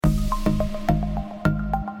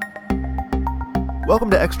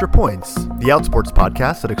Welcome to Extra Points, the Outsports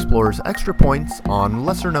podcast that explores extra points on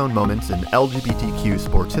lesser-known moments in LGBTQ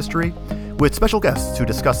sports history, with special guests who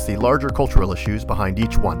discuss the larger cultural issues behind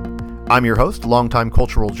each one. I'm your host, longtime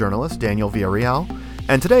cultural journalist Daniel Villarreal,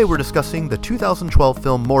 and today we're discussing the 2012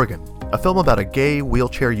 film Morgan, a film about a gay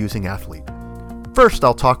wheelchair-using athlete. First,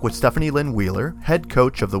 I'll talk with Stephanie Lynn Wheeler, head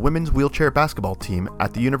coach of the women's wheelchair basketball team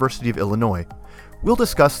at the University of Illinois. We'll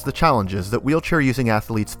discuss the challenges that wheelchair-using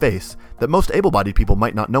athletes face that most able-bodied people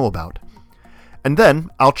might not know about. And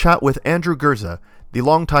then, I'll chat with Andrew Gurza, the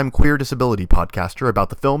longtime queer disability podcaster,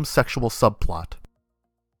 about the film's sexual subplot.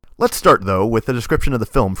 Let's start, though, with the description of the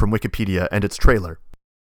film from Wikipedia and its trailer.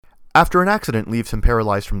 After an accident leaves him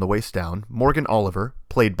paralyzed from the waist down, Morgan Oliver,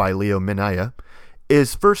 played by Leo Minaya,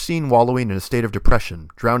 is first seen wallowing in a state of depression,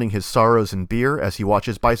 drowning his sorrows in beer as he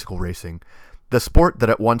watches bicycle racing, the sport that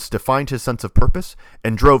at once defined his sense of purpose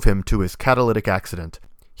and drove him to his catalytic accident.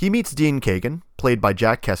 He meets Dean Kagan, played by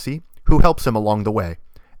Jack Kessie, who helps him along the way,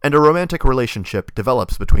 and a romantic relationship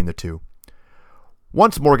develops between the two.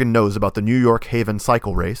 Once Morgan knows about the New York Haven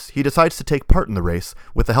cycle race, he decides to take part in the race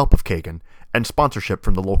with the help of Kagan and sponsorship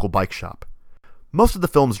from the local bike shop. Most of the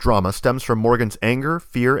film's drama stems from Morgan's anger,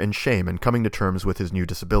 fear, and shame in coming to terms with his new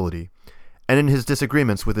disability, and in his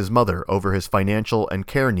disagreements with his mother over his financial and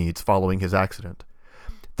care needs following his accident.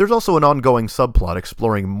 There's also an ongoing subplot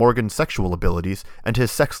exploring Morgan's sexual abilities and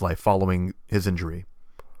his sex life following his injury.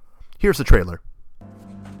 Here's the trailer.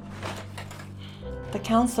 The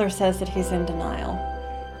counselor says that he's in denial,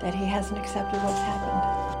 that he hasn't accepted what's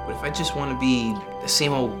happened. But if I just want to be the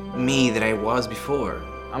same old me that I was before?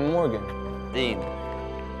 I'm Morgan. Dean.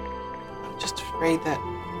 I'm just afraid that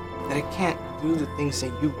I can't do the things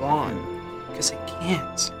that you want. Because I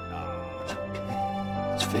can't.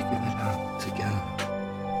 Let's figure that out together.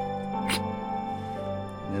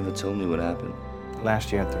 You never told me what happened.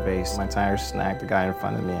 Last year at the race, my tire snagged the guy in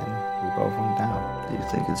front of me and we both went down. Do you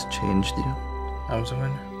think it's changed you? I was a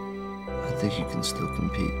winner. I think you can still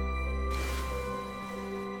compete.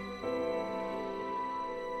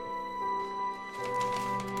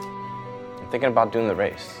 I'm thinking about doing the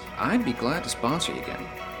race. I'd be glad to sponsor you again.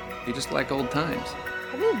 Be just like old times.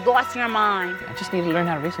 Have you lost your mind? I just need to learn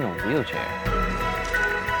how to race in a wheelchair.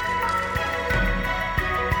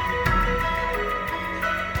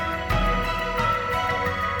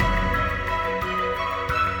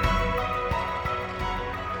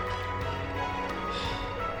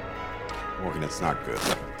 Morgan, it's not good.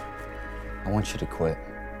 I want you to quit.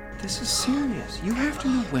 This is serious. You have to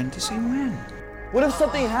know when to say when. What if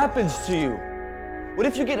something happens to you? What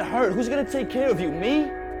if you get hurt? Who's gonna take care of you?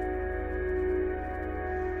 Me?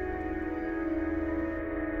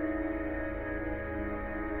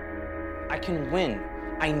 I can win.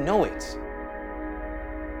 I know it.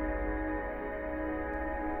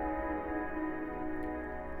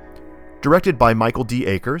 Directed by Michael D.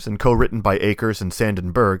 Akers and co-written by Akers and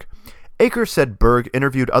Sandon Berg, Akers said Berg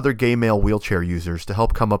interviewed other gay male wheelchair users to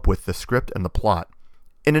help come up with the script and the plot.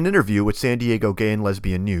 In an interview with San Diego Gay and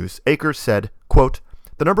Lesbian News, Akers said, quote,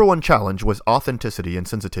 "The number one challenge was authenticity and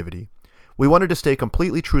sensitivity. We wanted to stay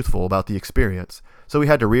completely truthful about the experience, so we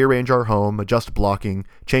had to rearrange our home, adjust blocking,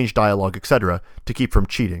 change dialogue, etc. to keep from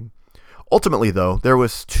cheating. Ultimately, though, there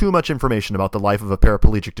was too much information about the life of a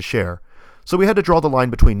paraplegic to share, so we had to draw the line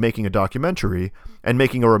between making a documentary and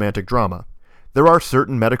making a romantic drama. There are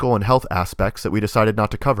certain medical and health aspects that we decided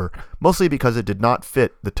not to cover, mostly because it did not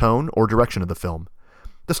fit the tone or direction of the film.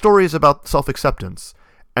 The story is about self-acceptance,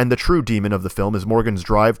 and the true demon of the film is Morgan's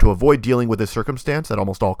drive to avoid dealing with his circumstance at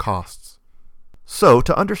almost all costs." So,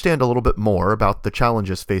 to understand a little bit more about the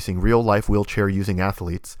challenges facing real-life wheelchair-using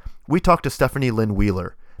athletes, we talked to Stephanie Lynn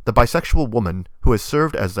Wheeler, the bisexual woman who has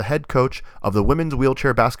served as the head coach of the women's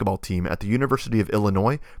wheelchair basketball team at the University of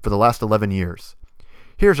Illinois for the last 11 years.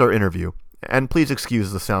 Here's our interview, and please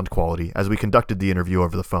excuse the sound quality as we conducted the interview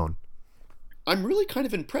over the phone. I'm really kind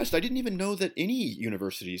of impressed. I didn't even know that any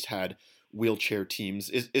universities had wheelchair teams.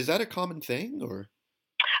 Is that a common thing, or?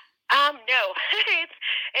 No,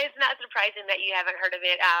 it's not surprising that you haven't heard of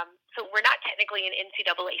it. So we're not technically an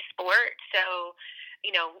NCAA sport, so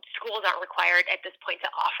schools aren't required at this point to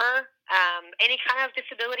offer any kind of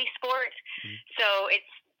disability sport. So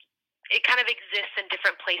it kind of exists in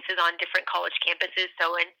different places on different college campuses.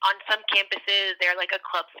 So on some campuses, they're like a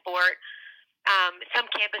club sport. Some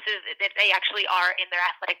campuses, they actually are in their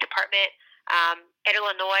athletic department. At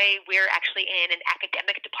Illinois, we're actually in an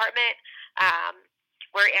academic department.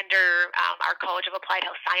 We're under our College of Applied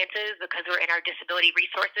Health Sciences because we're in our Disability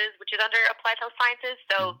Resources, which is under Applied Health Sciences.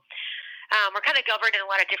 So we're kind of governed in a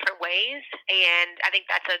lot of different ways, and I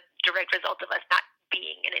think that's a direct result of us not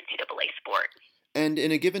being an NCAA sport. And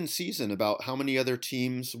in a given season, about how many other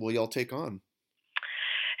teams will y'all take on?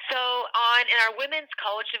 So in our women's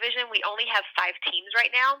college division, we only have 5 teams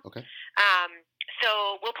right now. Okay.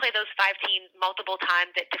 So we'll play those 5 teams multiple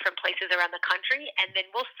times at different places around the country, and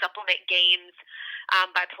then we'll supplement games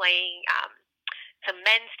by playing some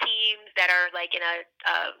men's teams that are like in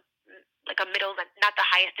a middle, not the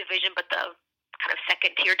highest division, but the kind of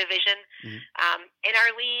second tier division. Mm-hmm. In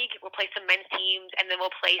our league, we'll play some men's teams, and then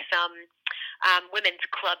we'll play some women's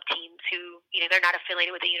club teams who, they're not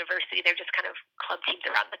affiliated with the university. They're just kind of club teams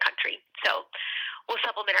around the country. So we'll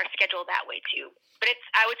supplement our schedule that way too. But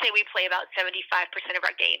I would say we play about 75% of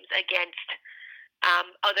our games against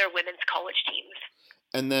other women's college teams.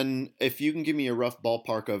 And then if you can give me a rough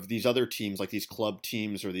ballpark of these other teams, like these club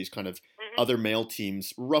teams or these kind of other male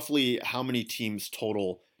teams, roughly how many teams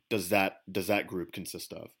total does that group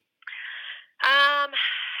consist of?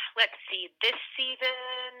 Let's see. This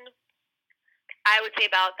season, I would say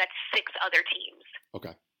that's 6 other teams.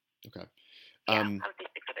 Okay. Yeah, I would say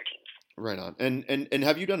 6 other teams. Right on. And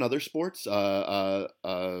have you done other sports,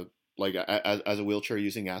 like as a wheelchair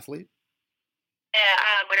using athlete?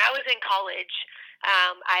 When I was in college,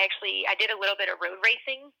 I did a little bit of road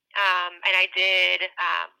racing, and I did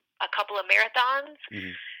a couple of marathons,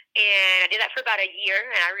 and I did that for about a year,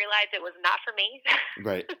 and I realized it was not for me.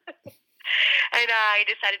 Right. And I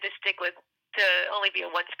decided to only be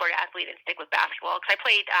a one-sport athlete and stick with basketball, because I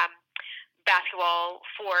played basketball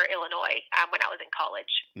for Illinois when I was in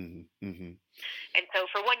college. Mm-hmm. And so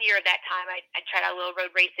for 1 year of that time, I tried out a little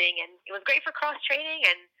road racing, and it was great for cross-training,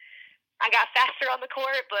 and I got faster on the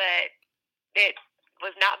court, but it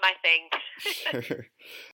was not my thing. Sure.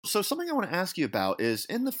 So something I want to ask you about is,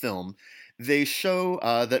 in the film, they show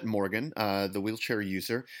that Morgan, the wheelchair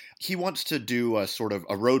user, he wants to do a sort of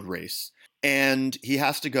a road race. And he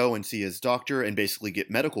has to go and see his doctor and basically get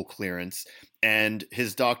medical clearance. And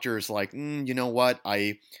his doctor is like, you know what?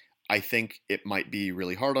 I think it might be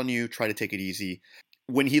really hard on you. Try to take it easy.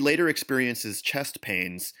 When he later experiences chest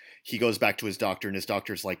pains, he goes back to his doctor, and his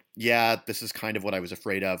doctor's like, yeah, this is kind of what I was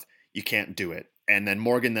afraid of. You can't do it. And then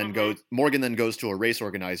Morgan goes to a race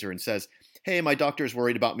organizer and says, hey, my doctor's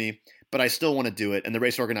worried about me, but I still want to do it. And the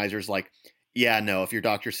race organizer's like, yeah, no, if your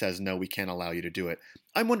doctor says no, we can't allow you to do it.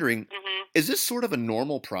 I'm wondering, is this sort of a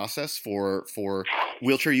normal process for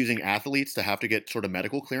wheelchair using athletes to have to get sort of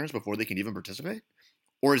medical clearance before they can even participate?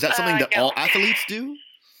 Or is that something that all athletes do?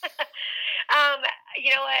 You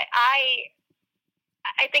know what? I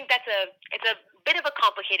think it's a bit of a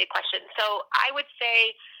complicated question. So I would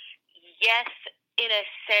say yes, in a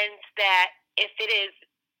sense that if it is,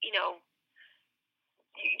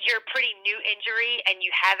 your pretty new injury and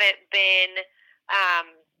you haven't been,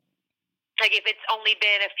 like if it's only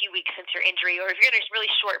been a few weeks since your injury, or if you're in a really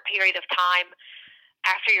short period of time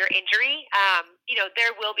after your injury,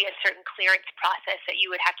 there will be a certain clearance process that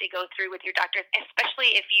you would have to go through with your doctors,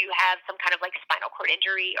 especially if you have some kind of like spinal cord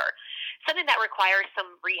injury or something that requires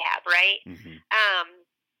some rehab, right?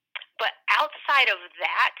 But outside of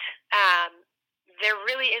that, there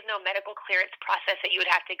really is no medical clearance process that you would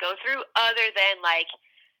have to go through other than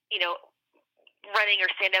running or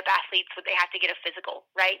stand-up athletes, but they have to get a physical,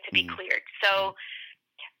 right, to be cleared. So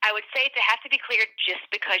I would say to have to be cleared just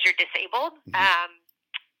because you're disabled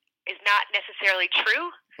is not necessarily true.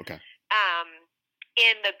 Okay.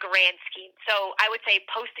 In the grand scheme. So I would say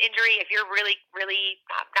post-injury, if you're really, really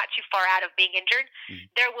not too far out of being injured,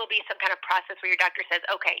 there will be some kind of process where your doctor says,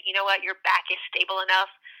 okay, you know what, your back is stable enough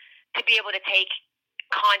to be able to take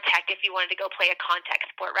contact if you wanted to go play a contact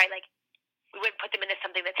sport, right? Like we wouldn't put them into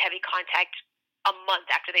something that's heavy contact a month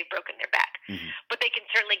after they've broken their back. But they can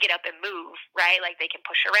certainly get up and move, right? Like they can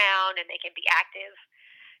push around and they can be active.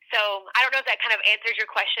 So I don't know if that kind of answers your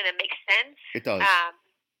question and makes sense. It does.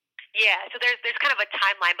 Yeah, so there's kind of a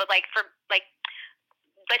timeline, but let's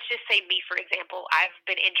just say me, for example, I've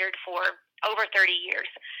been injured for over 30 years.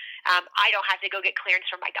 I don't have to go get clearance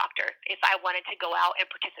from my doctor if I wanted to go out and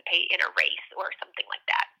participate in a race or something like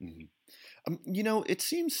that. It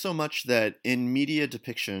seems so much that in media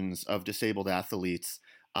depictions of disabled athletes,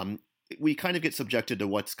 we kind of get subjected to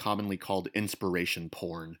what's commonly called inspiration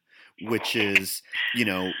porn, which is,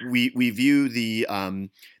 we view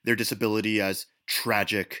their disability as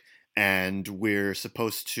tragic, and we're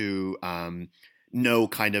supposed to know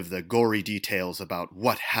kind of the gory details about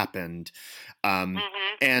what happened. And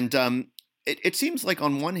it seems like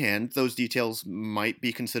on one hand, those details might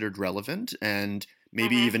be considered relevant and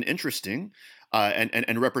maybe even interesting.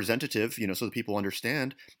 and representative, so that people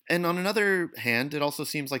understand. And on another hand, it also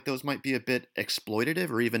seems like those might be a bit exploitative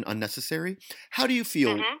or even unnecessary. How do you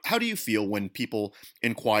feel? How do you feel when people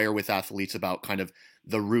inquire with athletes about kind of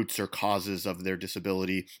the roots or causes of their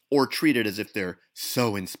disability, or treat it as if they're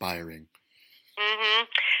so inspiring?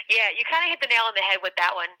 Yeah, you kind of hit the nail on the head with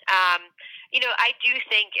that one. I do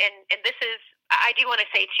think, and this is, I do want to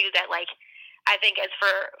say too that, like, I think as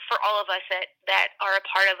for all of us that are a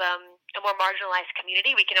part of a more marginalized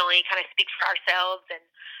community, we can only kind of speak for ourselves and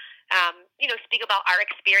speak about our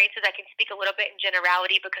experiences. I can speak a little bit in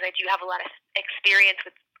generality because I do have a lot of experience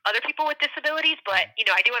with other people with disabilities, but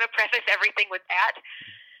I do want to preface everything with that.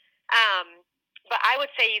 But I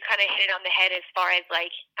would say you kind of hit it on the head as far as,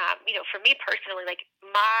 like, for me personally, like,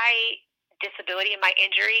 my disability and my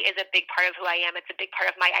injury is a big part of who I am. It's a big part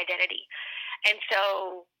of my identity. And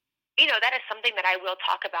so, that is something that I will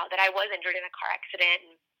talk about, that I was injured in a car accident,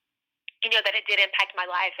 and, that it did impact my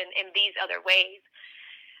life in these other ways.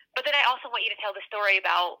 But then I also want you to tell the story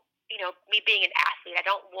about, me being an athlete. I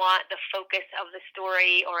don't want the focus of the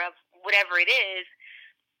story or of whatever it is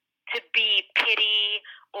to be pity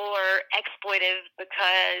or exploitive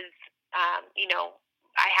because,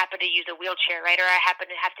 I happen to use a wheelchair, right? Or I happen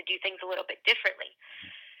to have to do things a little bit differently.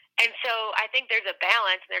 And so I think there's a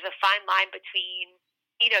balance and there's a fine line between,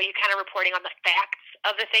 you kind of reporting on the facts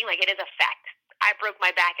of the thing. Like, it is a fact. I broke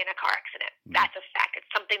my back in a car accident. That's a fact.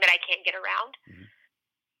 It's something that I can't get around.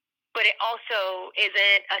 But it also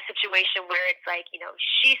isn't a situation where it's like,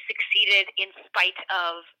 she succeeded in spite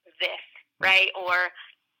of this, right? Or,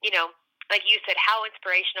 like you said, how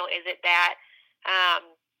inspirational is it that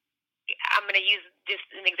I'm going to use just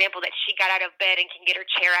an example that she got out of bed and can get her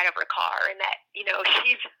chair out of her car, and that,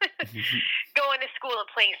 she's going to school and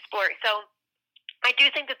playing sports. So I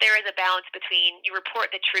do think that there is a balance between you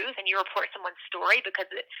report the truth and you report someone's story, because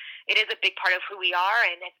it is a big part of who we are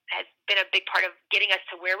and it has been a big part of getting us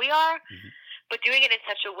to where we are. But doing it in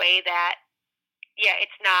such a way that,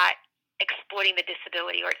 it's not exploiting the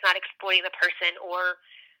disability, or it's not exploiting the person, or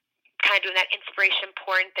kind of doing that inspiration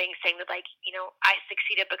porn thing, saying that, like, I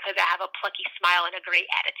succeeded because I have a plucky smile and a great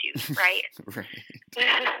attitude, right? Right.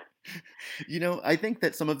 I think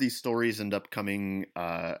that some of these stories end up coming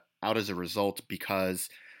out as a result because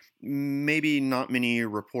maybe not many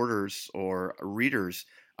reporters or readers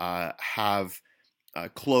have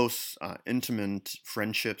close, intimate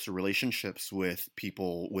friendships or relationships with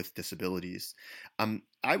people with disabilities.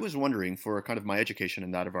 I was wondering, for kind of my education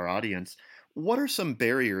and that of our audience, what are some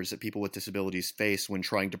barriers that people with disabilities face when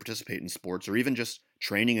trying to participate in sports, or even just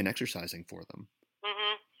training and exercising for them?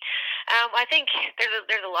 I think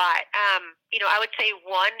there's a lot. I would say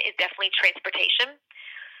one is definitely transportation.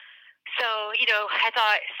 So, I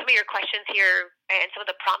thought some of your questions here and some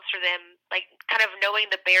of the prompts for them, like, kind of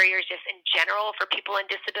knowing the barriers just in general for people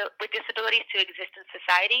with disabilities to exist in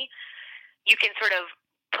society, you can sort of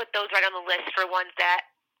put those right on the list for ones that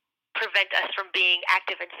prevent us from being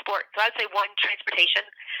active in sports. So I would say one, transportation.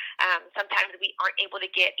 Sometimes we aren't able to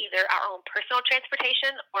get either our own personal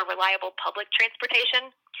transportation or reliable public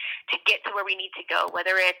transportation to get to where we need to go,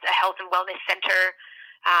 whether it's a health and wellness center,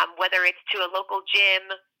 whether it's to a local gym,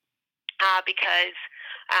 because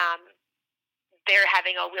they're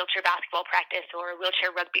having a wheelchair basketball practice or a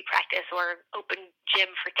wheelchair rugby practice or open gym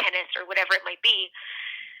for tennis or whatever it might be.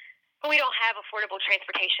 But we don't have affordable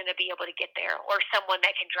transportation to be able to get there, or someone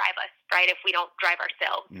that can drive us, right, if we don't drive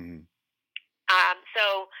ourselves.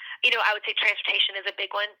 So, I would say transportation is a big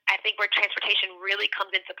one. I think where transportation really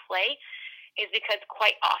comes into play is because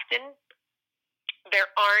quite often there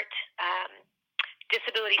aren't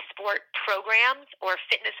disability sport programs or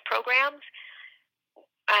fitness programs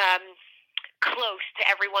close to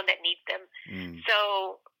everyone that needs them.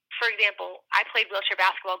 So, for example, I played wheelchair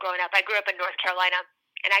basketball growing up. I grew up in North Carolina,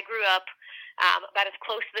 and I grew up about as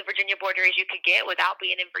close to the Virginia border as you could get without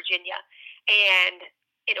being in Virginia. And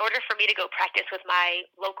in order for me to go practice with my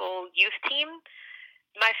local youth team,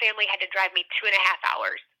 my family had to drive me 2.5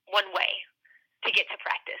 hours one way to get to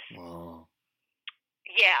practice. Wow.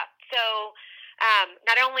 Yeah. So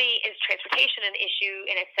not only is transportation an issue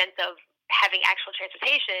in a sense of having actual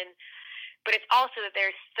transportation, but it's also that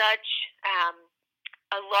there's such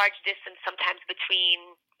a large distance sometimes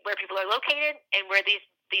between where people are located and where these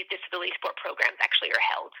disability sport programs actually are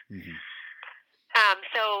held.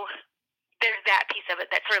 So there's that piece of it,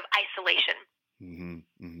 that sort of isolation.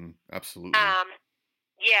 Absolutely.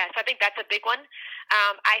 So I think that's a big one.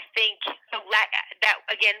 I think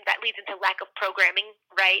that leads into lack of programming,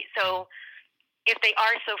 right? So if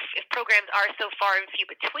programs are so far and few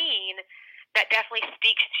between, that definitely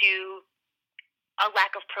speaks to a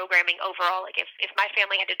lack of programming overall. Like if my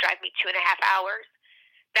family had to drive me 2.5 hours,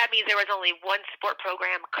 that means there was only one sport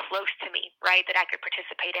program close to me, right, that I could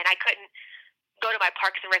participate in. I couldn't go to my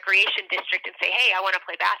Parks and Recreation district and say, hey, I want to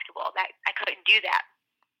play basketball. That I couldn't do that.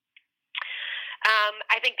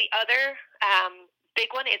 I think the other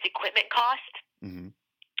big one is equipment cost. Mm-hmm.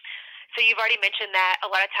 So you've already mentioned that a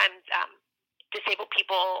lot of times disabled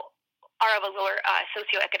people are of a lower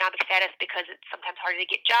socioeconomic status because it's sometimes harder to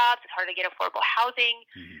get jobs, it's harder to get affordable housing.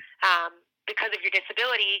 Mm-hmm. Because of your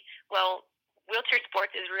disability, well, wheelchair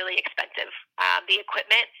sports is really expensive. The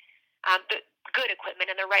equipment, the good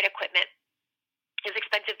equipment and the right equipment is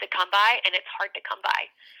expensive to come by, and it's hard to come by.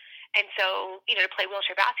 And so, to play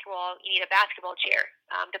wheelchair basketball, you need a basketball chair.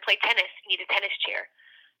 To play tennis, you need a tennis chair.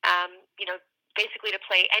 Basically to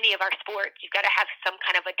play any of our sports, you've got to have some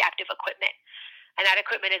kind of adaptive equipment. And that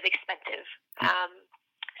equipment is expensive.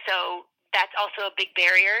 So that's also a big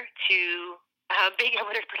barrier to being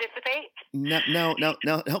able to participate. Now,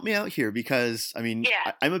 help me out here because,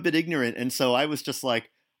 Yeah. I'm a bit ignorant. And so I was just like,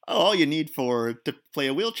 all you need to play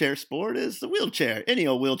a wheelchair sport is a wheelchair. Any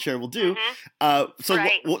old wheelchair will do. Mm-hmm.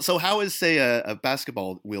 Right. So how is, say, a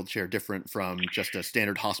basketball wheelchair different from just a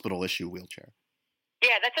standard hospital issue wheelchair?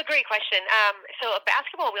 Yeah, that's a great question. So a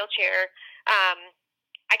basketball wheelchair,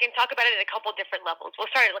 I can talk about it at a couple different levels. We'll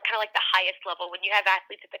start at kind of like the highest level. When you have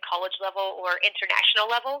athletes at the college level or international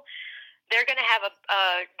level, they're going to have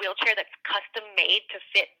a wheelchair that's custom made to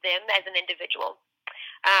fit them as an individual.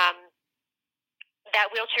 That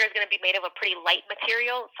wheelchair is going to be made of a pretty light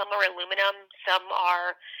material. Some are aluminum, some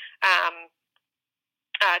are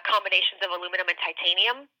combinations of aluminum and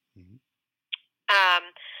titanium. Mm-hmm.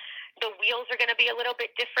 The wheels are going to be a little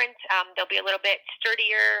bit different. They'll be a little bit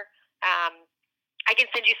sturdier. I can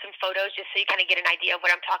send you some photos just so you kind of get an idea of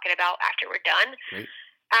what I'm talking about after we're done. Great.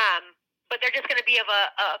 But they're just going to be of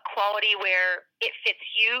a quality where it fits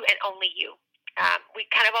you and only you. We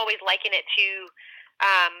kind of always liken it to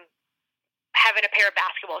having a pair of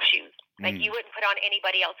basketball shoes. Like you wouldn't put on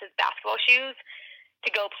anybody else's basketball shoes to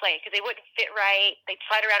go play because they wouldn't fit right. They'd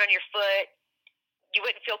slide around on your foot. You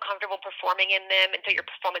wouldn't feel comfortable performing in them, and so your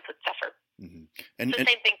performance would suffer. Mm-hmm. And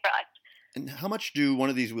same thing for us. And how much do one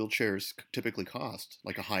of these wheelchairs typically cost?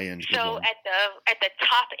 Like a high end? So at the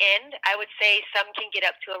top end, I would say some can get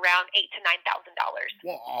up to around $8,000 to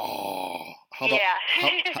 $9,000. Whoa!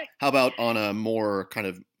 How about on a more kind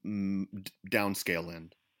of downscale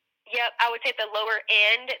end? Yep, I would say at the lower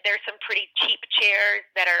end, there's some pretty cheap chairs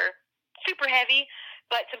that are super heavy,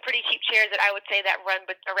 but some pretty cheap chairs that I would say that run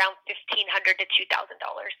around $1,500 to $2,000.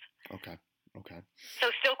 Okay. So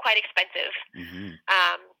still quite expensive. Mm-hmm.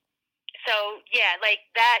 So yeah, like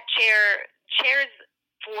that chairs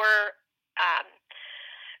for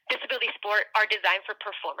disability sport are designed for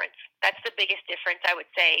performance. That's the biggest difference I would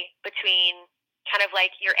say between kind of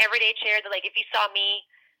like your everyday chair. That like if you saw me,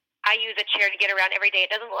 I use a chair to get around every day.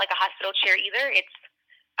 It doesn't look like a hospital chair either.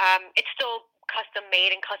 It's still custom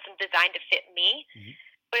made and custom designed to fit me,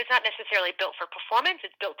 but it's not necessarily built for performance.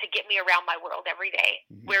 It's built to get me around my world every day.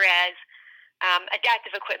 Mm-hmm. Whereas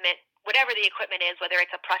adaptive equipment, whatever the equipment is, whether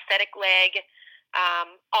it's a prosthetic leg,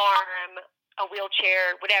 arm, a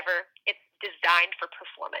wheelchair, whatever, it's designed for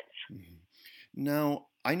performance. Mm-hmm.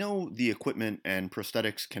 Now, I know the equipment and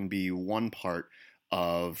prosthetics can be one part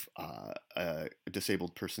of a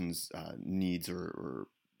disabled person's needs or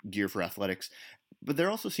gear for athletics, but there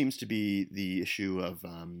also seems to be the issue of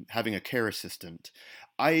having a care assistant.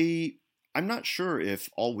 I'm not sure if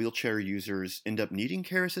all wheelchair users end up needing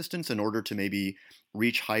care assistance in order to maybe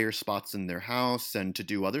reach higher spots in their house and to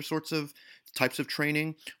do other sorts of types of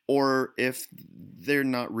training, or if they're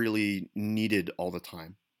not really needed all the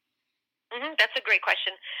time. Mm-hmm, that's a great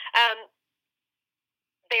question.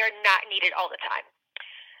 They are not needed all the time.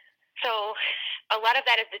 So a lot of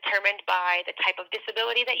that is determined by the type of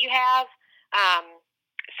disability that you have.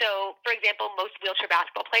 So, for example, most wheelchair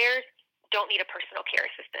basketball players don't need a personal care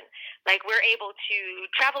assistant. Like we're able to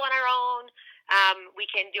travel on our own. We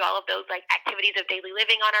can do all of those like activities of daily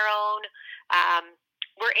living on our own.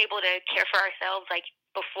 We're able to care for ourselves. Like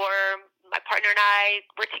before my partner and I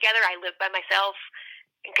were together, I lived by myself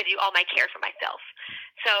and could do all my care for myself.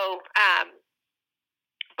 So,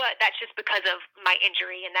 but that's just because of my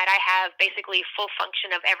injury and that I have basically full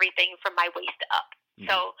function of everything from my waist up. Mm-hmm.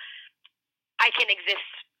 So I can exist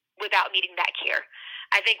without needing that care.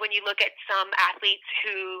 I think when you look at some athletes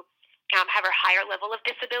who have a higher level of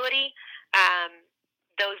disability,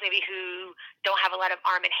 those maybe who don't have a lot of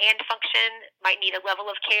arm and hand function might need a level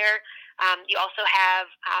of care. You also have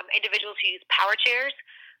individuals who use power chairs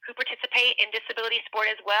who participate in disability sport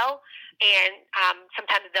as well, and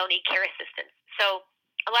sometimes they'll need care assistance. So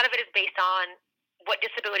a lot of it is based on what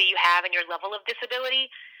disability you have and your level of disability,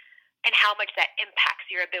 and how much that impacts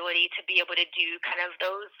your ability to be able to do kind of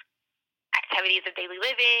those activities of daily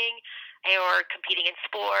living or competing in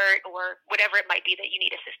sport or whatever it might be that you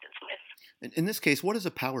need assistance with. In this case, what is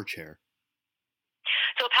a power chair?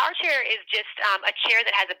 So a power chair is just a chair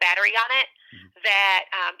that has a battery on it that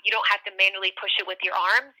you don't have to manually push it with your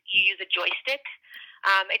arms. You use a joystick.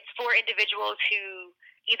 It's for individuals who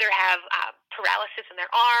either have paralysis in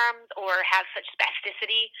their arms or have such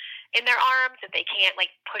spasticity in their arms that they can't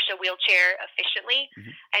like push a wheelchair efficiently.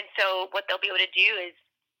 And so what they'll be able to do is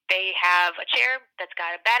they have a chair that's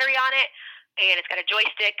got a battery on it and it's got a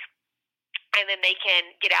joystick, and then they can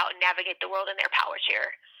get out and navigate the world in their power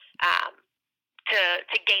chair to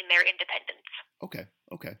gain their independence. Okay.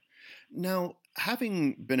 Now,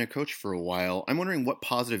 having been a coach for a while, I'm wondering what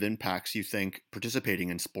positive impacts you think participating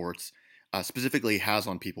in sports specifically has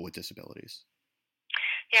on people with disabilities.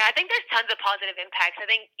 Yeah, I think there's tons of positive impacts. I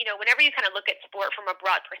think, whenever you kind of look at sport from a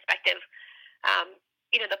broad perspective,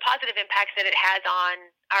 the positive impacts that it has on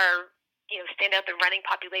our, stand-up and running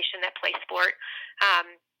population that play sport,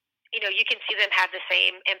 you can see them have the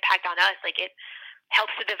same impact on us. Like, it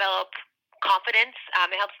helps to develop confidence.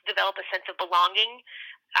 It helps to develop a sense of belonging.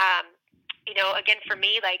 Again, for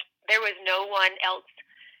me, like, there was no one else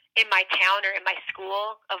in my town or in my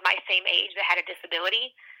school of my same age that had a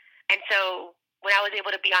disability. And so when I was able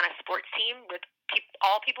to be on a sports team with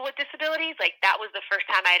all people with disabilities, like, that was the first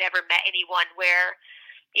time I had ever met anyone where,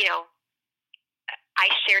 I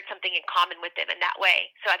shared something in common with them in that way.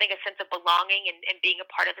 So I think a sense of belonging and being a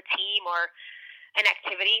part of a team or an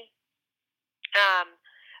activity.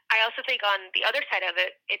 I also think on the other side of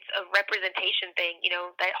it, it's a representation thing,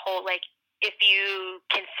 that whole, like, if you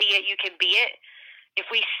can see it, you can be it. If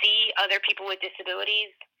we see other people with disabilities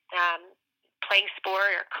playing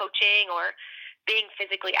sport or coaching or being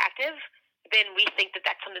physically active, then we think that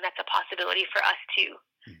that's something that's a possibility for us too.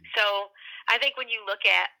 So I think when you look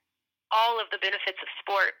at all of the benefits of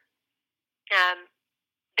sport,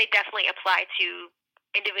 they definitely apply to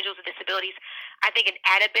individuals with disabilities. I think an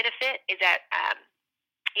added benefit is that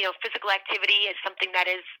physical activity is something that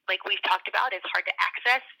is, like we've talked about, is hard to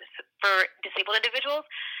access for disabled individuals.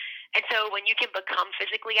 And so when you can become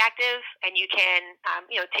physically active and you can,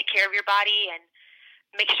 take care of your body and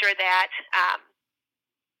make sure that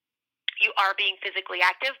you are being physically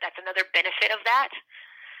active, that's another benefit of that.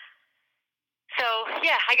 So,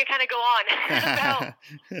 yeah, I could kind of go on about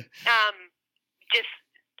just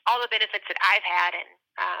all the benefits that I've had and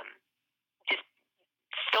just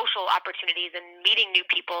social opportunities and meeting new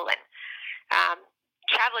people and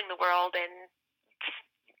traveling the world and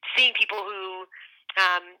seeing people who,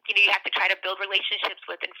 you have to try to build relationships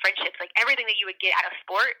with and friendships. Like, everything that you would get out of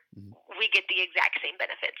sport, we get the exact same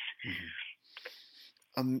benefits.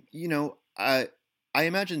 I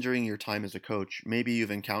imagine during your time as a coach, maybe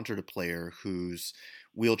you've encountered a player whose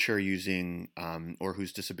wheelchair using or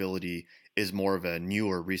whose disability is more of a new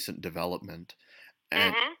or recent development.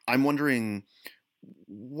 And I'm wondering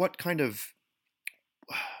what are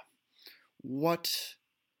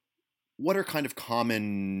kind of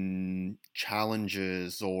common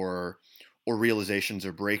challenges or realizations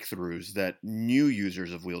or breakthroughs that new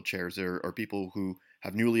users of wheelchairs or people who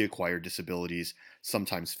have newly acquired disabilities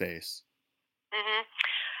sometimes face?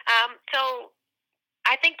 So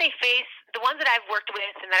I think they face, the ones that I've worked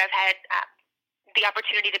with and that I've had the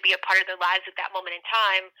opportunity to be a part of their lives at that moment in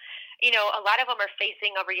time, a lot of them are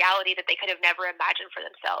facing a reality that they could have never imagined for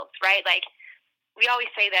themselves, right? Like, we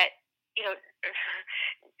always say that,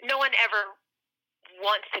 no one ever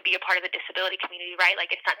wants to be a part of the disability community, right?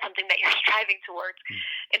 Like, it's not something that you're striving towards.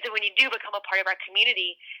 And so when you do become a part of our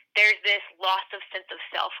community, there's this loss of sense of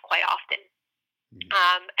self quite often.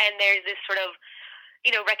 And there's this sort of,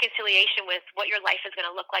 reconciliation with what your life is going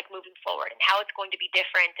to look like moving forward and how it's going to be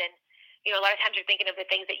different. And, a lot of times you're thinking of the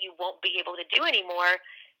things that you won't be able to do anymore,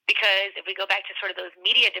 because if we go back to sort of those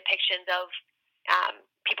media depictions of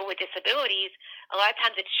people with disabilities, a lot of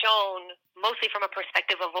times it's shown mostly from a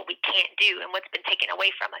perspective of what we can't do and what's been taken away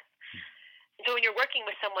from us. And so when you're working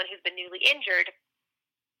with someone who's been newly injured,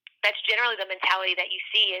 that's generally the mentality that you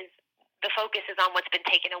see is the focus is on what's been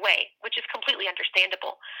taken away, which is completely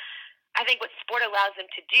understandable. I think what sport allows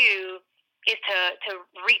them to do is to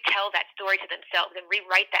retell that story to themselves and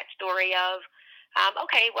rewrite that story of,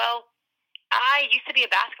 okay, well, I used to be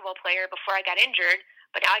a basketball player before I got injured,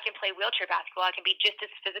 but now I can play wheelchair basketball. I can be just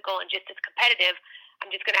as physical and just as competitive.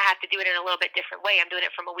 I'm just going to have to do it in a little bit different way. I'm doing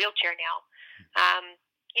it from a wheelchair now.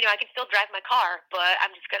 I can still drive my car, but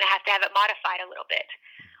I'm just going to have it modified a little bit.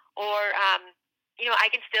 Or,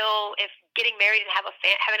 I can still, if getting married and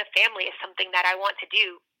having a family is something that I want to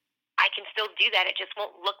do, I can still do that. It just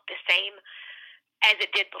won't look the same as it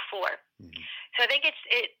did before. Mm-hmm. So I think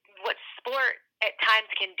what sport at times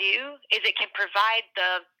can do is it can provide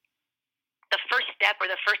the first step or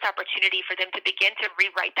the first opportunity for them to begin to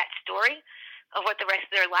rewrite that story of what the rest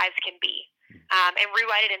of their lives can be, and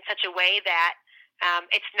rewrite it in such a way that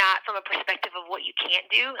it's not from a perspective of what you can't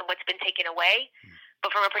do and what's been taken away,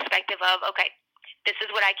 but from a perspective of, okay, this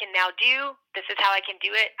is what I can now do. This is how I can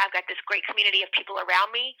do it. I've got this great community of people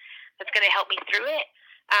around me that's going to help me through it.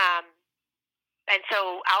 And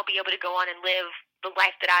so I'll be able to go on and live the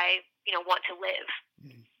life that I, want to live.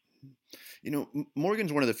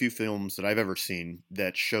 Morgan's one of the few films that I've ever seen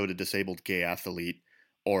that showed a disabled gay athlete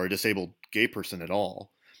or a disabled gay person at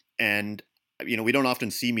all. And, we don't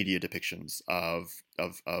often see media depictions of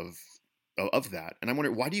that. And I'm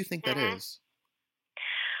wondering, why do you think that is?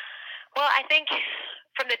 Well, I think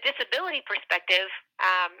from the disability perspective,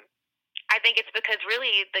 I think it's because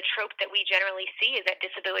really the trope that we generally see is that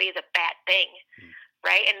disability is a bad thing,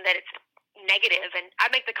 right? And that it's negative. And I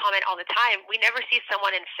make the comment all the time, we never see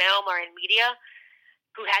someone in film or in media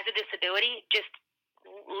who has a disability just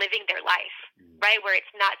living their life, right? Where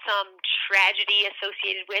it's not some tragedy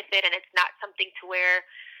associated with it, and it's not something to where,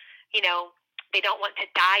 they don't want to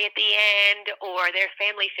die at the end, or their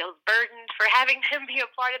family feels burdened for having them be a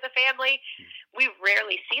part of the family. We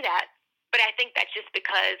rarely see that. But I think that's just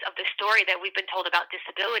because of the story that we've been told about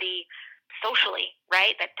disability socially,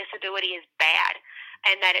 right? That disability is bad,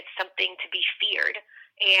 and that it's something to be feared,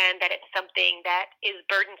 and that it's something that is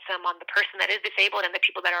burdensome on the person that is disabled and the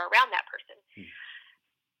people that are around that person.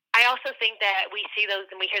 I also think that we see those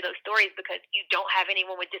and we hear those stories because you don't have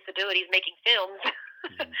anyone with disabilities making films,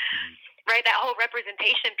 right? That whole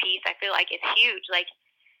representation piece, I feel like, is huge. Like,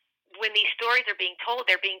 when these stories are being told,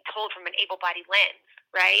 they're being told from an able-bodied lens,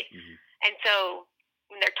 right? And so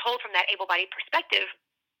when they're told from that able-bodied perspective,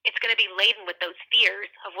 it's going to be laden with those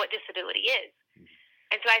fears of what disability is.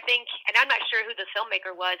 And so I think, and I'm not sure who the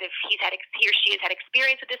filmmaker was, if he or she has had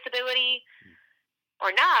experience with disability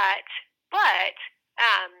or not, but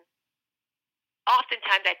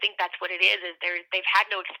oftentimes I think that's what it is they've had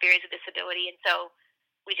no experience with disability, and so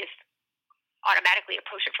we just automatically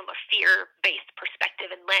approach it from a fear-based perspective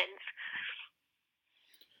and lens.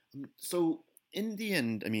 So in the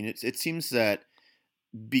end, it seems that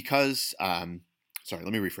because, sorry,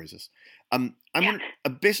 let me rephrase this.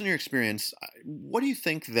 Based on your experience, what do you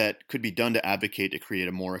think that could be done to advocate to create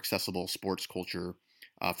a more accessible sports culture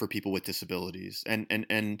for people with disabilities?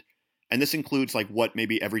 And this includes like what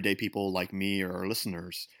maybe everyday people like me or our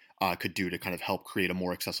listeners could do to kind of help create a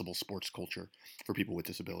more accessible sports culture for people with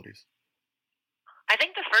disabilities. I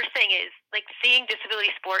think the first thing is like seeing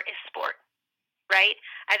disability sport is sport, right?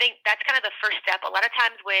 I think that's kind of the first step. A lot of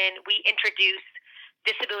times when we introduce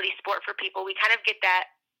disability sport for people, we kind of get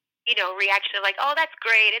that, reaction of like, oh, that's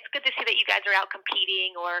great. It's good to see that you guys are out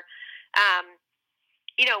competing, or,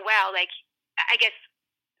 wow, like, I guess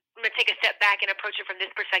I'm going to take a step back and approach it from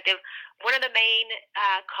this perspective. One of the main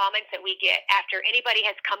comments that we get after anybody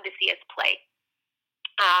has come to see us play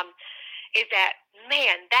is that,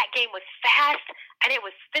 man, that game was fast and it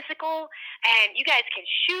was physical and you guys can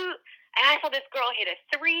shoot. And I saw this girl hit a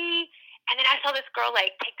 3, and then I saw this girl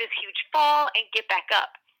like take this huge fall and get back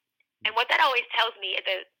up. And what that always tells me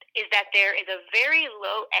is that there is a very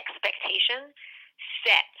low expectation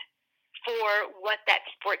set for what that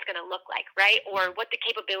sport's going to look like, right? Or what the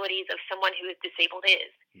capabilities of someone who is disabled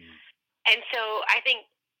is. And so I think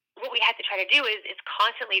what we have to try to do is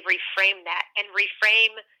constantly reframe that, and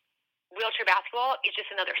reframe wheelchair basketball is just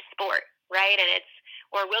another sport, right? And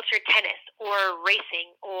or wheelchair tennis or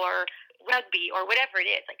racing or rugby or whatever it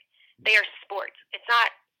is. Like, they are sports. It's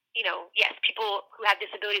not, yes, people who have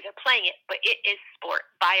disabilities are playing it, but it is sport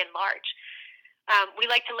by and large.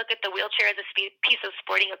 We like to look at the wheelchair as a piece of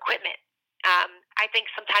sporting equipment. I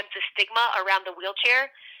think sometimes the stigma around the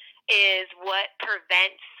wheelchair is what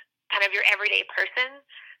prevents kind of your everyday person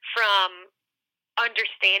from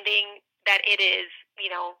understanding that it is,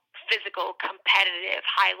 physical, competitive,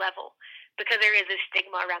 high level, because there is a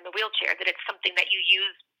stigma around the wheelchair that it's something that you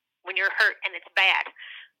use when you're hurt and it's bad,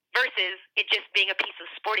 versus it just being a piece of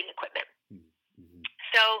sporting equipment.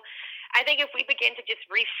 So I think if we begin to just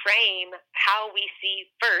reframe how we see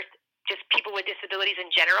first just people with disabilities in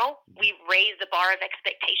general, we raise the bar of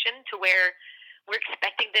expectation to where we're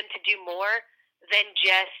expecting them to do more than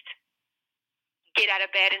just get out of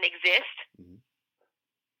bed and exist.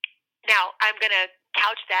 Now, I'm going to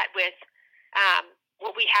couch that with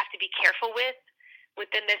what we have to be careful with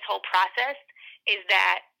within this whole process is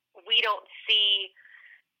that we don't see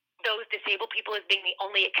those disabled people as being the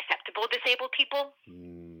only acceptable disabled people.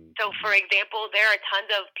 So So, for example, there are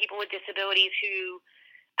tons of people with disabilities who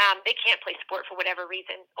they can't play sport for whatever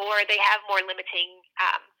reason, or they have more limiting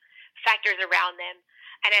factors around them.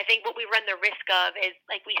 And I think what we run the risk of is,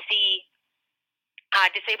 like, we see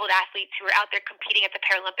disabled athletes who are out there competing at the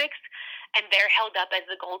Paralympics, and they're held up as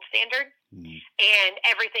the gold standard, and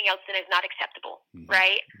everything else then is not acceptable,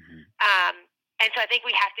 right? And so I think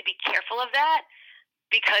we have to be careful of that,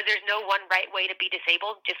 because there's no one right way to be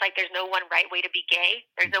disabled, just like there's no one right way to be gay.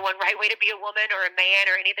 There's no one right way to be a woman or a man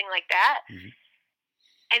or anything like that.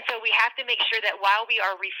 And so we have to make sure that while we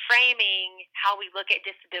are reframing how we look at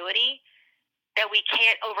disability, that we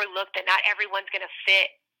can't overlook that not everyone's going to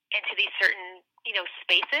fit into these certain,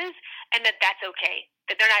 spaces, and that's okay.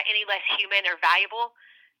 That they're not any less human or valuable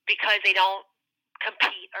because they don't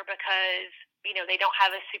compete or because, they don't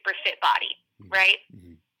have a super fit body, right?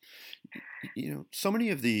 So many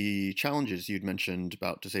of the challenges you'd mentioned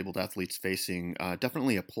about disabled athletes facing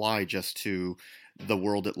definitely apply just to the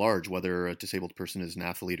world at large, whether a disabled person is an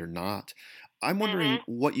athlete or not. I'm wondering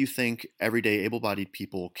what you think everyday able-bodied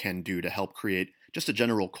people can do to help create just a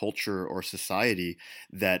general culture or society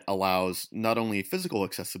that allows not only physical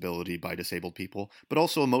accessibility by disabled people, but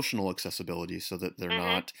also emotional accessibility, so that they're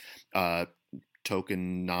not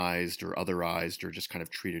tokenized or otherized or just kind of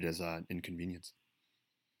treated as an inconvenience.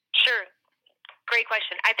 Sure. Great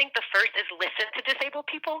question. I think the first is listen to disabled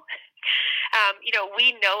people.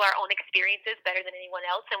 We know our own experiences better than anyone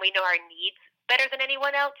else, and we know our needs better than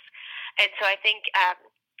anyone else. And so I think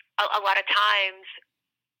a lot of times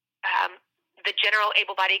the general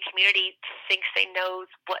able-bodied community thinks they know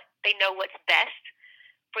what's best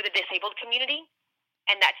for the disabled community,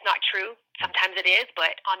 and that's not true. Sometimes it is,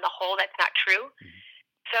 but on the whole, that's not true.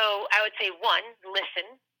 So I would say, one,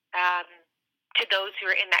 listen to those who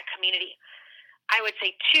are in that community. I would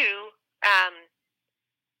say, two,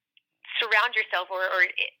 surround yourself, or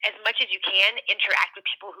as much as you can, interact with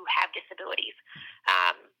people who have disabilities,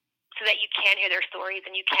 so that you can hear their stories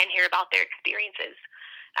and you can hear about their experiences.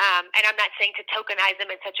 And I'm not saying to tokenize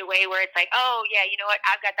them in such a way where it's like, oh, yeah, you know what,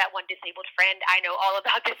 I've got that one disabled friend, I know all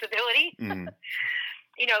about disability.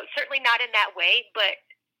 Certainly not in that way, but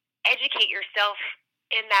educate yourself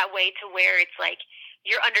in that way to where it's like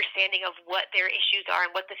your understanding of what their issues are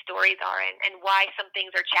and what the stories are, and why some things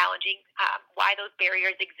are challenging, why those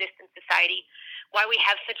barriers exist in society, why we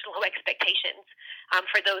have such low expectations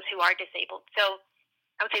for those who are disabled. So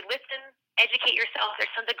I would say listen, educate yourself. There's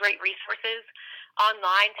tons of great resources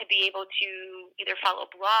online to be able to either follow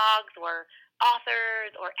blogs or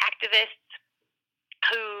authors or activists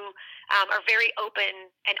who are very open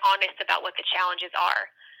and honest about what the challenges are.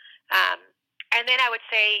 And then I would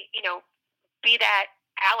say, be that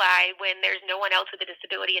ally when there's no one else with a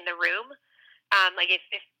disability in the room. Like if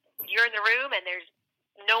you're in the room and there's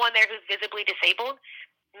no one there who's visibly disabled,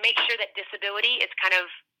 make sure that disability is kind of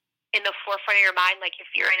in the forefront of your mind. Like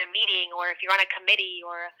if you're in a meeting, or if you're on a committee,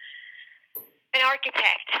 or an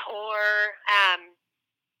architect, or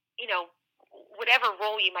whatever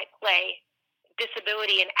role you might play,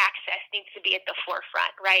 disability and access needs to be at the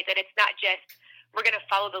forefront, right? That it's not just we're going to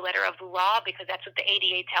follow the letter of the law because that's what the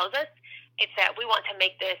ADA tells us. It's that we want to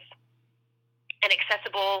make this an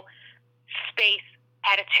accessible space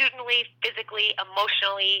attitudinally, physically,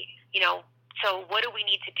 emotionally, so what do we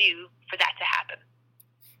need to do for that to happen?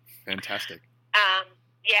 Fantastic. And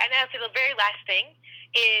then the very last thing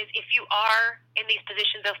is, if you are in these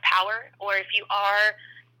positions of power, or if you are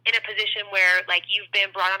in a position where, like, you've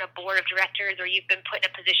been brought on a board of directors, or you've been put in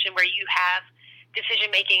a position where you have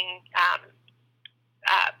decision-making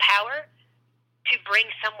power, to bring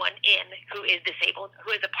someone in who is disabled, who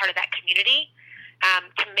is a part of that community,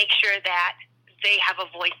 to make sure that they have a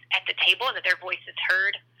voice at the table and that their voice is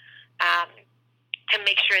heard, to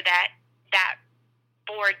make sure that that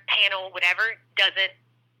board, panel, whatever, doesn't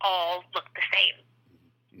all look the same.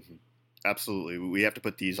 Absolutely. We have to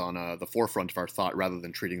put these on the forefront of our thought rather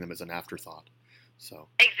than treating them as an afterthought. So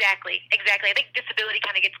Exactly. I think disability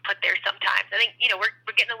kind of gets put there sometimes. I think,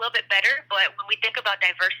 we're getting a little bit better, but when we think about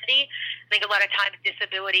diversity, I think a lot of times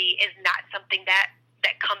disability is not something that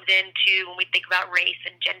comes into when we think about race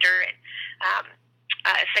and gender and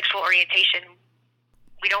sexual orientation.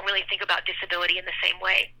 We don't really think about disability in the same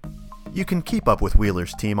way. You can keep up with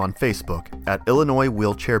Wheeler's team on Facebook at Illinois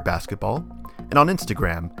Wheelchair Basketball, and on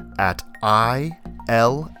Instagram at ILLINIWCBB.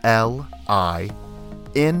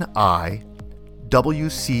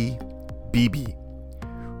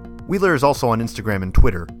 Wheeler is also on Instagram and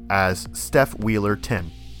Twitter as Steph Wheeler 10.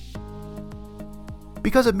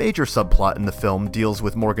 Because a major subplot in the film deals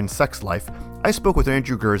with Morgan's sex life, I spoke with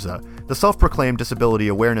Andrew Gurza, the self-proclaimed disability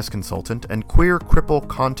awareness consultant and queer cripple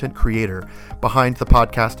content creator behind the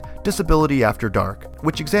podcast Disability After Dark,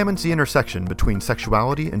 which examines the intersection between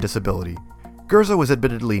sexuality and disability. Gurza was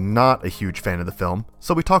admittedly not a huge fan of the film,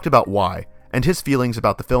 so we talked about why, and his feelings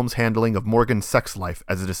about the film's handling of Morgan's sex life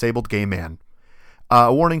as a disabled gay man.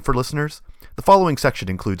 A warning for listeners, the following section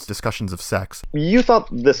includes discussions of sex. You thought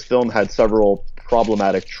this film had several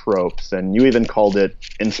problematic tropes, and you even called it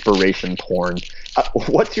inspiration porn.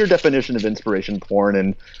 What's your definition of inspiration porn,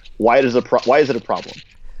 and why is it a problem?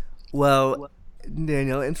 Well,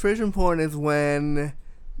 Daniel, inspiration porn is when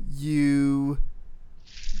you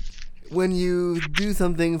do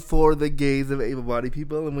something for the gaze of able-bodied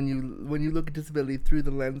people, and when you look at disability through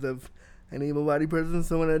the lens of an able-bodied person.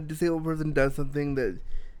 So when a disabled person does something that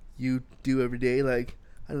you do every day, like,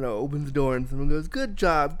 I don't know, opens the door and someone goes, "Good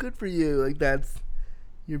job, good for you," like,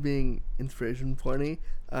 you're being inspiration porny.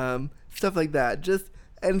 Stuff like that.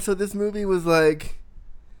 And so this movie was like,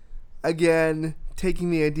 again, taking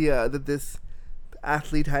the idea that this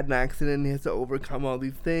athlete had an accident and he has to overcome all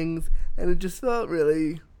these things, and it just felt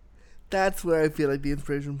really, that's where I feel like the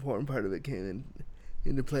inspiration porn part of it came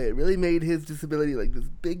into play. It really made his disability like this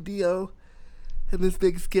big deal and this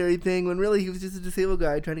big scary thing, when really he was just a disabled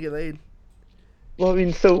guy trying to get laid. Well, I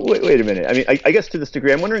mean, so wait a minute. I mean, I guess to this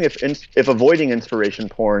degree, I'm wondering if avoiding inspiration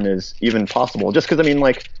porn is even possible. Just because, I mean,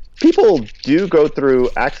 like, people do go through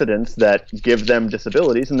accidents that give them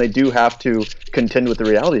disabilities, and they do have to contend with the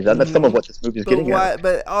realities. That's some of what this movie is getting at.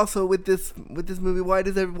 But also with this movie, why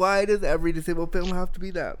does every disabled film have to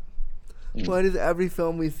be that? Why does every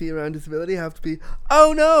film we see around disability have to be,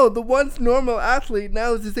 oh no, the once normal athlete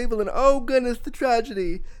now is disabled, and oh goodness, the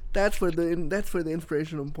tragedy? That's where the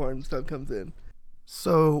inspirational porn stuff comes in.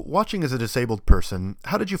 So, watching as a disabled person,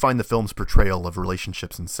 how did you find the film's portrayal of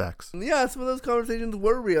relationships and sex? Yeah, some of those conversations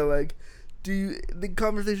were real. Like, the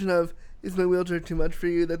conversation of, is my wheelchair too much for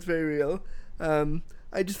you? That's very real.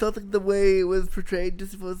 I just felt like the way it was portrayed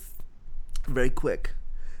just was very quick.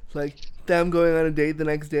 Like, them going on a date the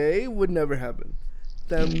next day would never happen.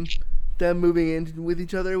 Them moving in with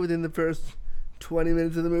each other within the first 20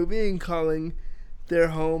 minutes of the movie and calling their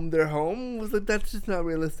home was like, that's just not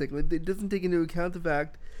realistic. Like, it doesn't take into account the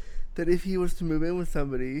fact that if he was to move in with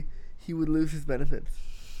somebody, he would lose his benefits.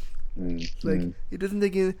 Like, it doesn't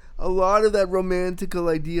take in a lot of that romantical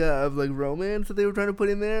idea of, like, romance that they were trying to put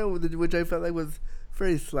in there, which I felt like was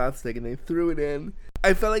very slapstick, and they threw it in.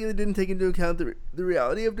 I felt like they didn't take into account the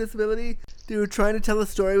reality of disability. They were trying to tell a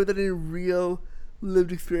story without any real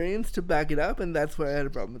lived experience to back it up, and that's why I had a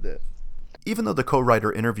problem with it. Even though the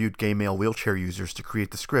co-writer interviewed gay male wheelchair users to create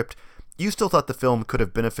the script, you still thought the film could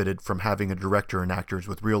have benefited from having a director and actors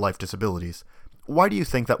with real-life disabilities. Why do you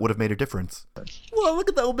think that would have made a difference? Well, look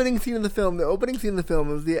at the opening scene of the film. The opening scene of the film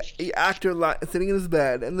was the actor sitting in his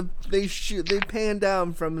bed, and they pan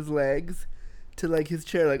down from his legs to, like, his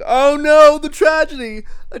chair, like, oh no, the tragedy!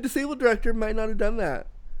 A disabled director might not have done that.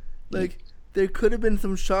 Like, there could have been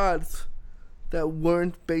some shots that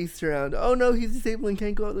weren't based around, oh no, he's disabled and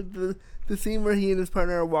can't go out. Like, the scene where he and his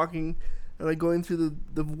partner are walking, or like going through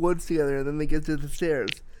the woods together, and then they get to the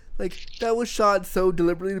stairs. Like, that was shot so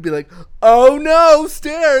deliberately to be like, oh no,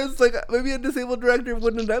 stairs! Like, maybe a disabled director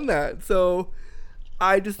wouldn't have done that. So,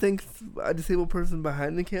 I just think a disabled person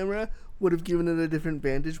behind the camera would have given it a different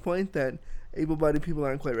vantage point that able-bodied people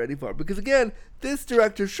aren't quite ready for. Because again, this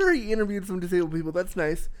director, sure, he interviewed some disabled people, that's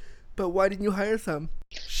nice, but why didn't you hire some?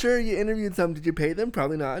 Sure, you interviewed some, did you pay them?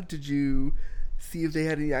 Probably not. Did you see if they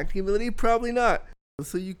had any acting ability? Probably not.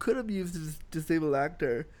 So you could have used a disabled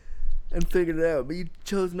actor and figured it out, but you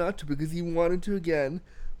chose not to because you wanted to, again,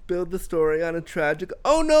 build the story on a tragic,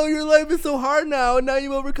 oh no, your life is so hard now, and now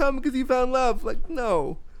you've overcome because you found love. Like,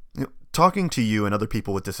 no. Talking to you and other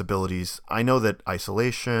people with disabilities, I know that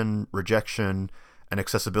isolation, rejection, and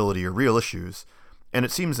accessibility are real issues, and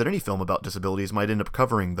it seems that any film about disabilities might end up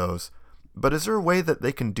covering those. But is there a way that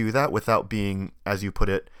they can do that without being, as you put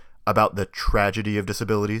it, about the tragedy of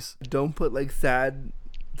disabilities? Don't put, like, sad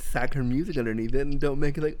saccharine music underneath it, and don't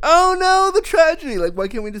make it like, oh no, the tragedy! Like, why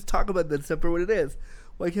can't we just talk about that stuff for what it is?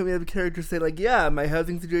 Why can't we have a character say, like, yeah, my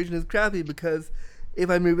housing situation is crappy because if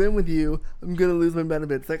I move in with you, I'm going to lose my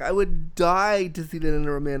benefits. Like, I would die to see that in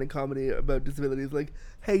a romantic comedy about disabilities. Like,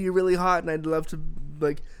 hey, you're really hot and I'd love to,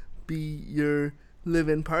 like, be your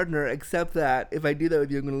live-in partner, except that if I do that with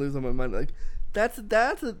you, I'm going to lose all my money. Like,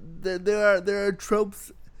 there are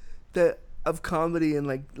tropes that of comedy and,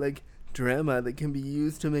 like drama that can be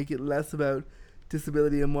used to make it less about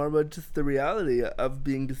disability and more about just the reality of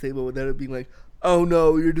being disabled without it being like, oh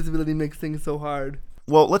no, your disability makes things so hard.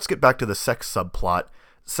 Well, let's get back to the sex subplot.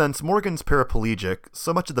 Since Morgan's paraplegic,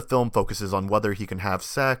 so much of the film focuses on whether he can have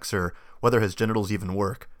sex or whether his genitals even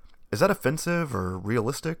work. Is that offensive or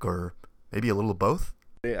realistic or maybe a little of both?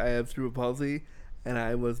 I have cerebral palsy, and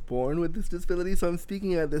I was born with this disability, so I'm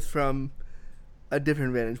speaking at this from a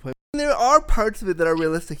different vantage point. There are parts of it that are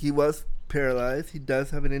realistic. He was paralyzed. He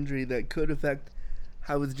does have an injury that could affect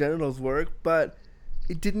how his genitals work, but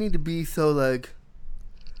it didn't need to be so like,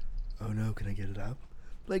 oh no, can I get it up?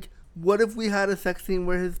 Like, what if we had a sex scene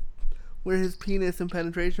where his penis and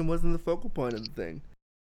penetration wasn't the focal point of the thing?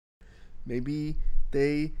 Maybe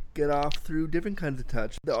they get off through different kinds of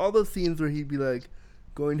touch. All those scenes where he'd be like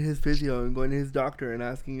going to his physio and going to his doctor and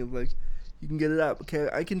asking him like, you can get it up. Okay,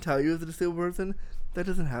 I can tell you as a disabled person, that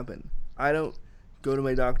doesn't happen. I don't go to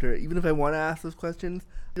my doctor, even if I want to ask those questions.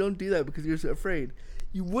 You don't do that because you're so afraid.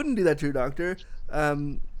 You wouldn't do that to your doctor.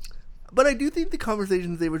 But I do think the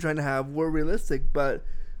conversations they were trying to have were realistic,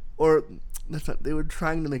 they were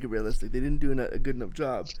trying to make it realistic. They didn't do a good enough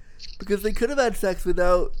job. Because they could have had sex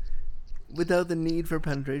without the need for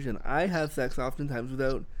penetration. I have sex oftentimes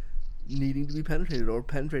without needing to be penetrated or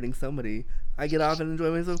penetrating somebody. I get off and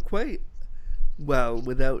enjoy myself quite well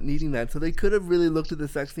without needing that. So they could have really looked at the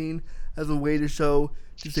sex scene as a way to show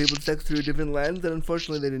disabled sex through a different lens, and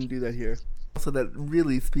unfortunately they didn't do that here. Also, that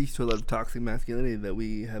really speaks to a lot of toxic masculinity that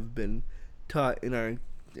we have been taught in our,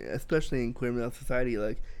 especially in queer male society.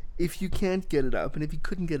 Like, if you can't get it up, and if he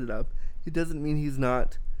couldn't get it up, it doesn't mean he's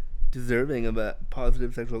not deserving of a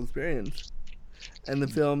positive sexual experience. And the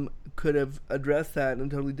film could have addressed that in a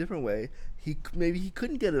totally different way. Maybe he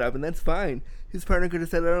couldn't get it up, and that's fine. His partner could have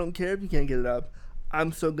said, I don't care if you can't get it up.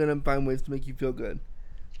 I'm still going to find ways to make you feel good.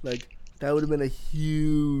 Like, that would have been a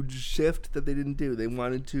huge shift that they didn't do. They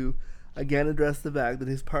wanted to, again, address the fact that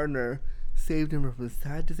his partner saved him from a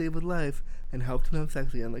sad, disabled life and helped him have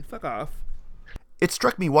sex again. Like, fuck off. It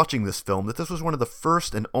struck me watching this film that this was one of the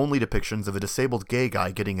first and only depictions of a disabled gay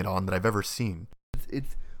guy getting it on that I've ever seen.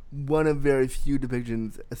 It's one of very few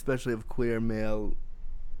depictions, especially of queer male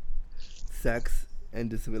sex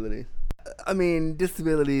and disability. I mean,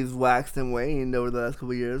 disabilities waxed and waned over the last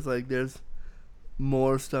couple of years. Like, there's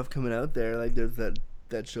more stuff coming out there. Like, there's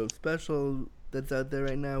that show Special that's out there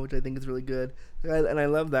right now, which I think is really good. And I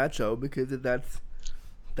love that show because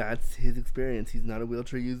that's his experience. He's not a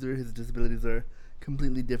wheelchair user. His disabilities are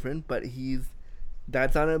completely different, but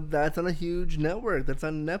that's on a huge network. That's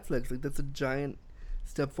on Netflix. Like, that's a giant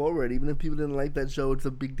step forward. Even if people didn't like that show, it's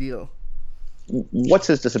a big deal. What's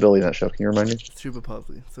his disability in that show? Can you remind me? Cerebral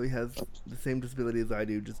palsy. So he has the same disability as I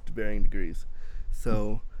do, just to varying degrees.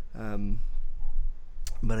 So,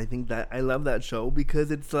 but I think that I love that show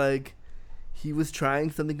because it's like he was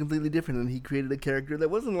trying something completely different, and he created a character that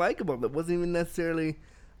wasn't likable. That wasn't even necessarily.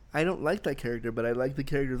 I don't like that character, but I like the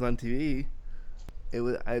characters on TV.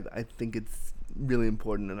 I think it's really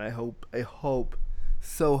important, and I hope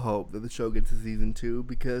that the show gets a season 2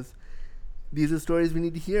 because these are stories we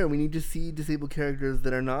need to hear. We need to see disabled characters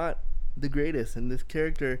that are not the greatest, and this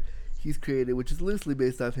character he's created, which is loosely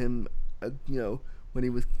based off him, when he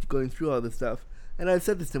was going through all this stuff. And I've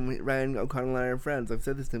said this to him, Ryan O'Connell and I are friends. I've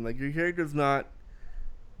said this to him, like, your character's not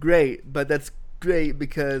great, but that's great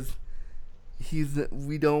because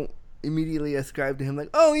we don't immediately ascribe to him like,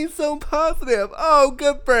 oh, he's so positive. Oh,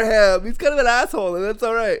 good for him. He's kind of an asshole, and that's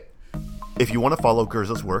all right. If you want to follow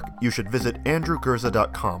Gurza's work, you should visit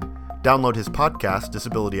andrewgurza.com, download his podcast,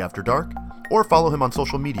 Disability After Dark, or follow him on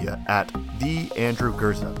social media at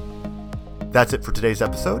 @TheAndrewGurza. That's it for today's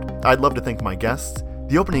episode. I'd love to thank my guests.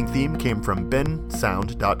 The opening theme came from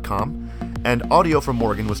bensound.com, and audio from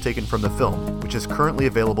Morgan was taken from the film, which is currently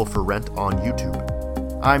available for rent on YouTube.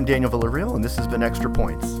 I'm Daniel Villarreal, and this has been Extra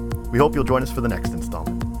Points. We hope you'll join us for the next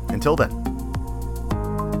installment. Until then.